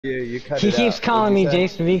You cut He it keeps out. calling What'd me you say?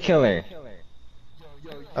 Jason V Killer.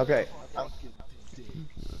 Okay.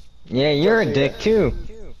 Yeah, you're a Sophia. dick too.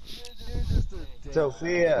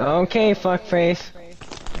 Sophia. Okay, fuckface.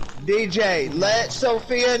 DJ, let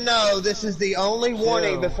Sophia know this is the only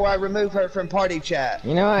warning Chill. before I remove her from party chat.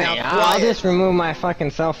 You know what? Now I'll quiet. just remove my fucking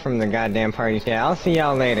self from the goddamn party chat. I'll see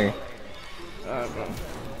y'all later. Bro.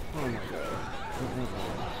 Oh my god.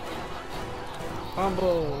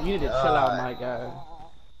 Humble, you need to chill out, my guy.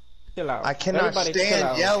 Chill out. I cannot Everybody chill stand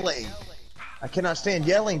out. yelling. I cannot stand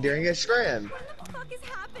yelling during a scrim. What the fuck is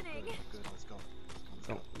happening?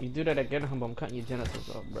 You do that again, Humble, I'm cutting your genitals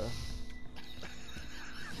off, bro.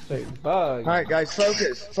 Straight bug. Alright guys,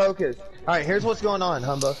 focus. Alright, here's what's going on,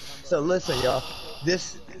 Humba. So listen, y'all.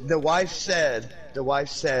 The wife said,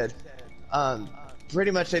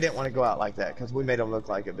 pretty much they didn't want to go out like that because we made them look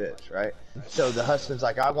like a bitch, right? So the husband's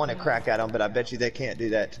like, I want to crack at them, but I bet you they can't do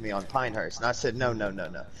that to me on Pinehurst. And I said, no.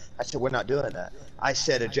 I said, we're not doing that. I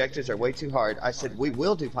said, objectives are way too hard. I said, we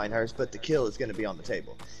will do Pinehurst, but the kill is going to be on the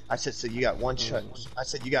table. I said, so you got one choice. I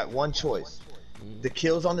said, you got one choice. The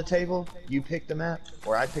kill's on the table, you pick the map,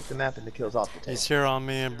 or I pick the map and the kill's off the table. He's here on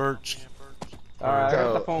me and Birch. Alright, I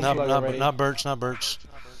got the phone plug already. Not Birch.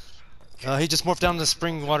 He just morphed down to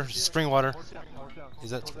spring water. Is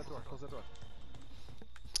that?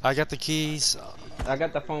 I got the keys. I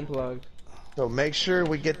got the phone plug. So make sure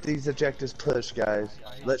we get these objectives pushed, guys.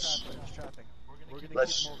 Let's. We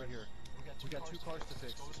got 2 cars to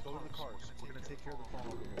fix. Just go to the cars. We're gonna take care of the phone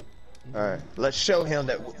over here. All right. Let's show him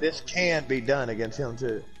that this can be done against him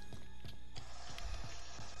too.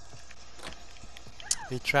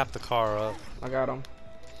 He trapped the car up. I got him.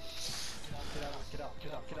 Get out the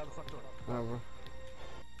front door. Over.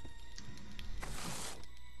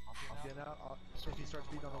 I'm getting out. If he starts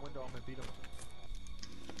beating on the window, I'm gonna beat him.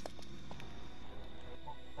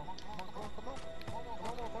 Come on,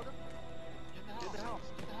 motherfucker. Get in the house.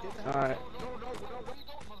 Alright. No, where you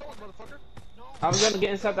going, motherfucker? I was gonna get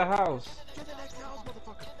inside the house. Get in the next house,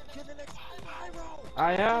 motherfucker. Get in the next pyro.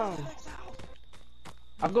 I am.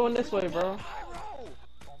 I'm going this way, bro. Pyro.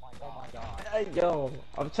 Oh my god. Hey, yo,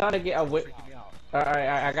 I'm trying to get a whip. Alright,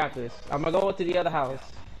 I got this. I'm gonna go to the other house.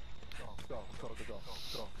 Go.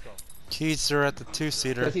 Keys are at the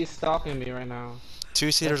 2-seater. Because he's stalking me right now.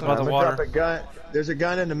 2-seater's That's by what the I'm gonna water. drop a gun. There's a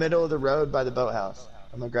gun in the middle of the road by the boathouse.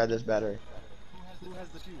 I'm gonna grab this battery. Who has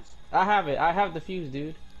the fuse? I have it. I have the fuse,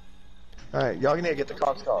 dude. All right, y'all need to get the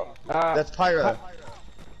cops called. Uh, That's Pyro. Pyro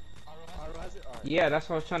has it? Alright. Yeah, that's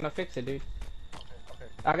why I was trying to fix it, dude. Okay.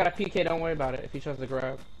 I got a PK, don't worry about it if he tries to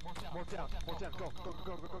grab. More down. Go.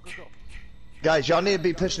 Guys, y'all need to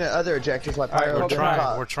be pushing at other objectives like Pyro. Alright, and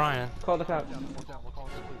We're Cop. trying. Call the cops. More down. We're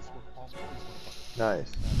calling the police. We're calling the police.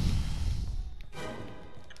 Nice.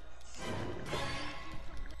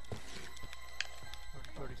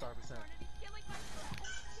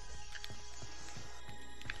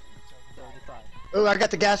 Oh, I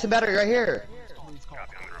got the gas and battery right here.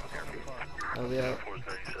 Oh, yeah.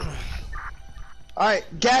 All right,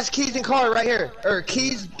 gas, keys, and car right here. Or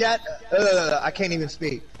keys, gas. I can't even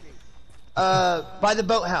speak. By the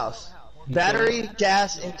boathouse. Battery,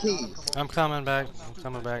 gas, and keys. I'm coming back.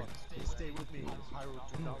 Stay with me. Pyro,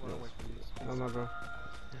 do not run away from me. Oh, my God.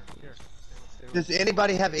 Does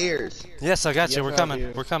anybody have ears? Yes, I got you. Yes, We're I coming.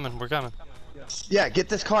 do. We're coming. Yeah, get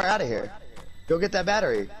this car out of here. Go get that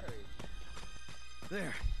battery.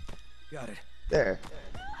 There. Got it. There.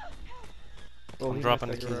 Oh, I'm he dropping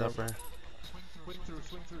the messed keys up. up there. Swing through.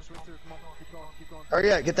 Come on, keep going.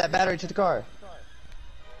 Hurry up, get that battery to the car.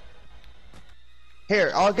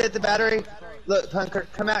 Here, I'll get the battery. Look, Punker,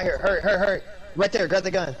 come out here. Hurry. Right there, grab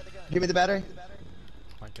the gun. Give me the battery.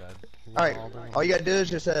 Oh my God. Alright, all you gotta do is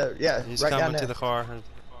just, yeah, He's right down coming there. to the car.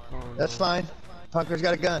 Oh, That's no. fine. Punker's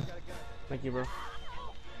got a gun. Thank you, bro.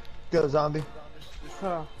 Go, zombie.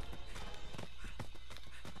 Oh.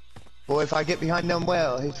 Boy, if I get behind them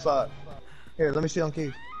well, he's fucked. Here, let me see on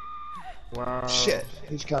keys. Wow. Shit,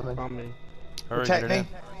 he's coming. On me. Hurry, Protect get it me.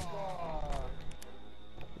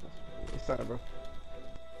 What's up, bro?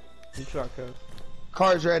 You truck, cuz.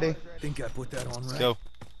 Car's ready. Think I put that on Let's right. go.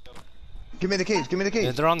 Give me the keys.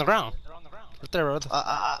 Yeah, they're on the ground. Right there, brother.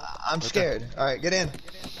 I'm scared. Alright, get in.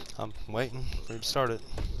 I'm waiting for you to start it.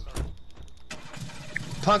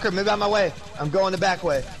 Punker, move out my way. I'm going the back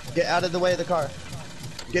way. Get out of the way of the car.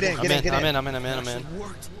 Get in, get in. I'm in.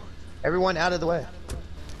 Everyone out of the way.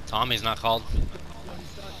 Tommy's not called.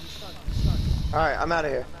 Alright, I'm out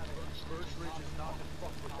of here.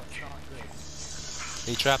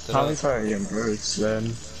 He trapped it Tommy up. fucking Bruce,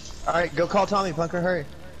 then. Alright, go call Tommy, Punker, hurry.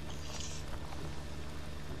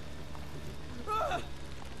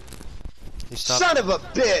 He stopped. Son of a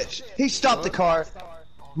bitch! He stopped the car.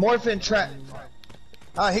 Morphin trap.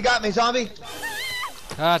 He got me, zombie.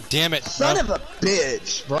 God damn it. Son of a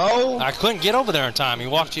bitch, bro. I couldn't get over there in time. He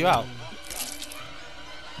walked you out. You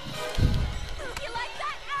like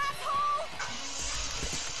that, asshole?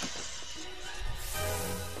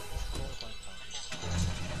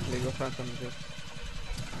 They go find something to do.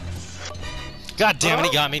 God damn it,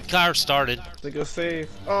 he got me. The car started. They go save.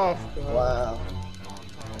 Oh, God. Wow.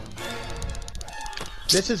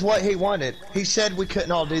 This is what he wanted. He said we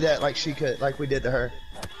couldn't all do that like she could, like we did to her.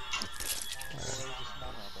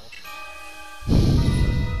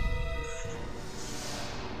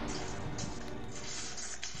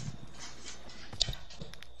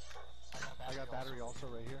 I got battery also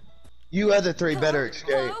right here. You other three better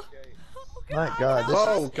escape. My God, this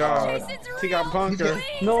Oh, God. He got bunker.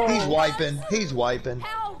 No. he's wiping. He's wiping.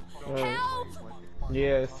 Help! Help!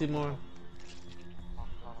 Yeah, Seymour.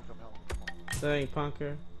 That ain't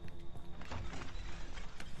punker.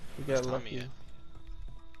 You got lucky.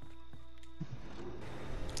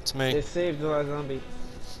 It's me. It saved the last zombie.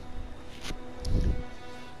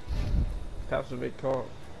 Cops a big call.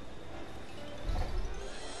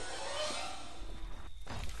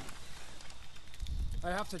 I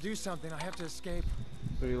have to do something. I have to escape.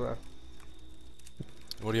 3 left.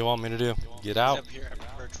 What do you want me to do? Get out? Up here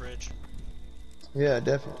at Birch Ridge. Yeah,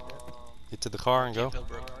 definitely. Get to the car and go?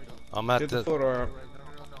 Pillbrook. I'm at Get the the... photo out.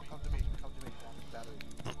 No, come to me. Come to me. Battery.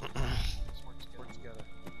 Let's work together.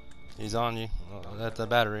 He's on you. At the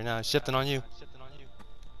battery now. He's shifting on you.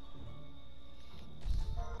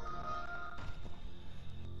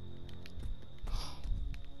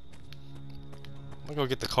 I'm gonna go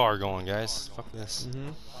get the car going, guys. Fuck this.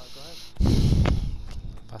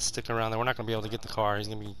 If I stick around there, we're not gonna be able to get the car. He's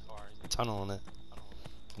gonna be tunneling it.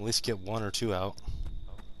 At least get 1 or 2 out.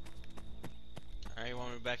 Alright, you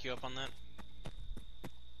want me to back you up on that?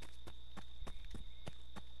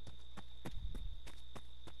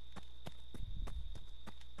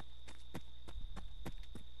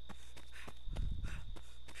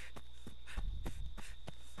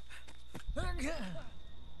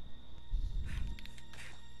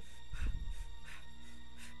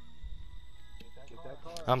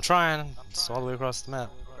 I'm trying. It's all the way across the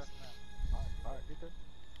map. Alright, get there.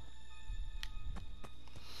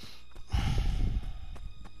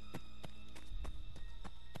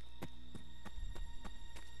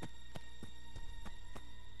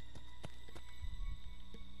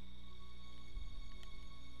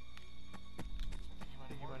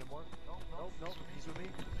 You want him more? No, he's with me.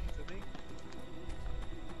 He's with me.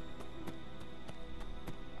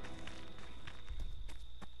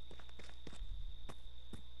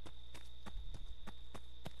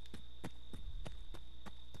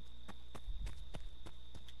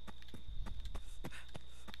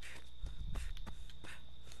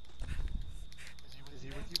 Is he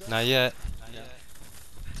with you guys? Not yet.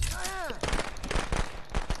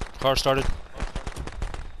 Car started.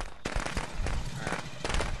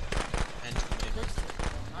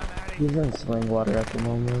 He's in swing water at the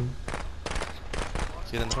moment.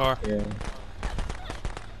 Get in the car. Yeah.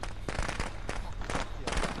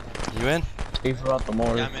 You in? He's about the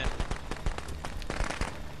morgue, Yeah, I'm in.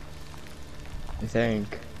 I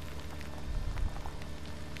think.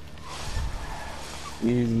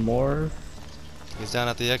 He's morph. He's down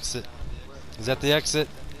at the exit. He's at the exit.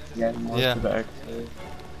 Yeah, morph Yeah. to the exit.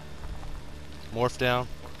 Morph down.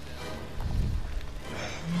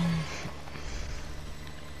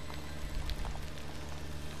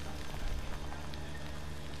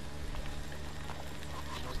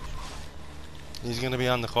 He's gonna be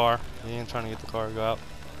on the car. He ain't trying to get the car to go out.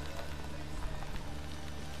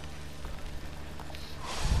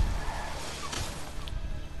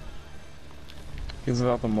 He's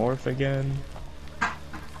about the morph again.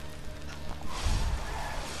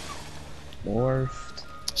 Morphed.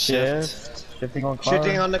 Shift. Shifting on car.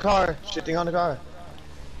 Shitting on the car. Shitting on the car.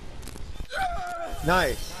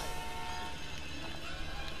 Nice.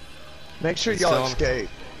 Make sure He's y'all still on- escape.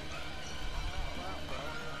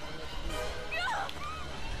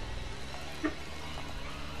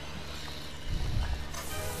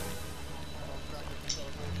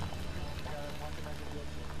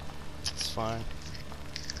 It's fine.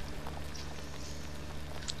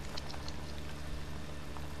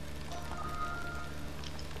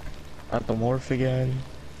 At the morph again.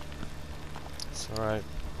 It's alright.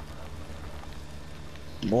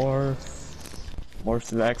 Morph. Morph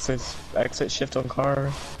to the exit. Exit shift on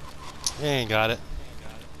car. He ain't got it.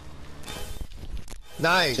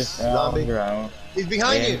 Nice, Just zombie. you're out. He's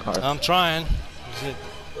behind And you. car. I'm trying. Shit.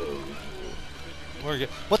 We're good.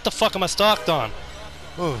 What the fuck am I stalked on?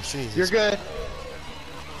 Oh, Jesus. You're good.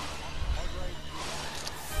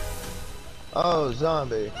 Oh,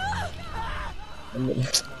 zombie.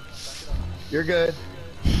 You're good.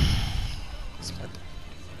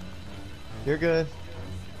 You're good.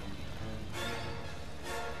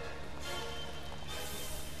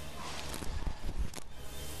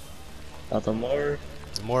 Nothing more.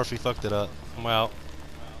 The morph, he fucked it up. I'm out.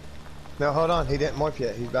 No, hold on. He didn't morph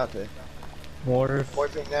yet. He's about to. Morph.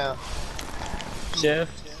 Morphing now.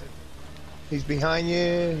 Shift. He's behind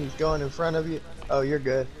you. He's going in front of you. Oh, you're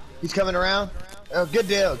good. He's coming around. Oh, good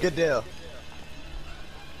deal. Good deal.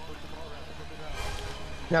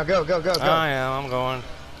 Now go, go, go, go. I am. I'm going.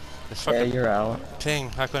 The Yeah, fucking you're out.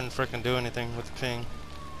 ping. I couldn't freaking do anything with the ping.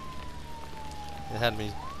 It had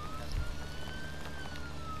me.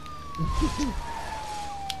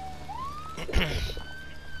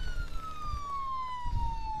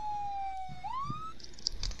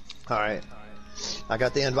 All right. I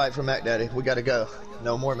got the invite from Mac Daddy. We gotta go.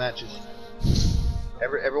 No more matches.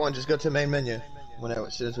 Everyone just go to the main menu whenever,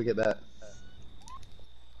 as soon as we get back.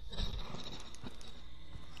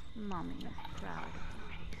 Mommy is proud of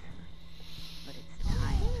you, but it's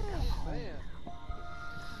time to go home.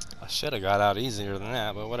 I should have got out easier than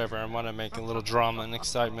that, but whatever. I want to make a little drama and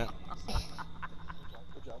excitement.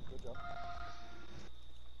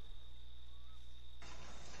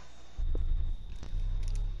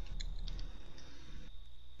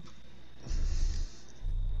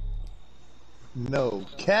 No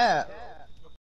cap.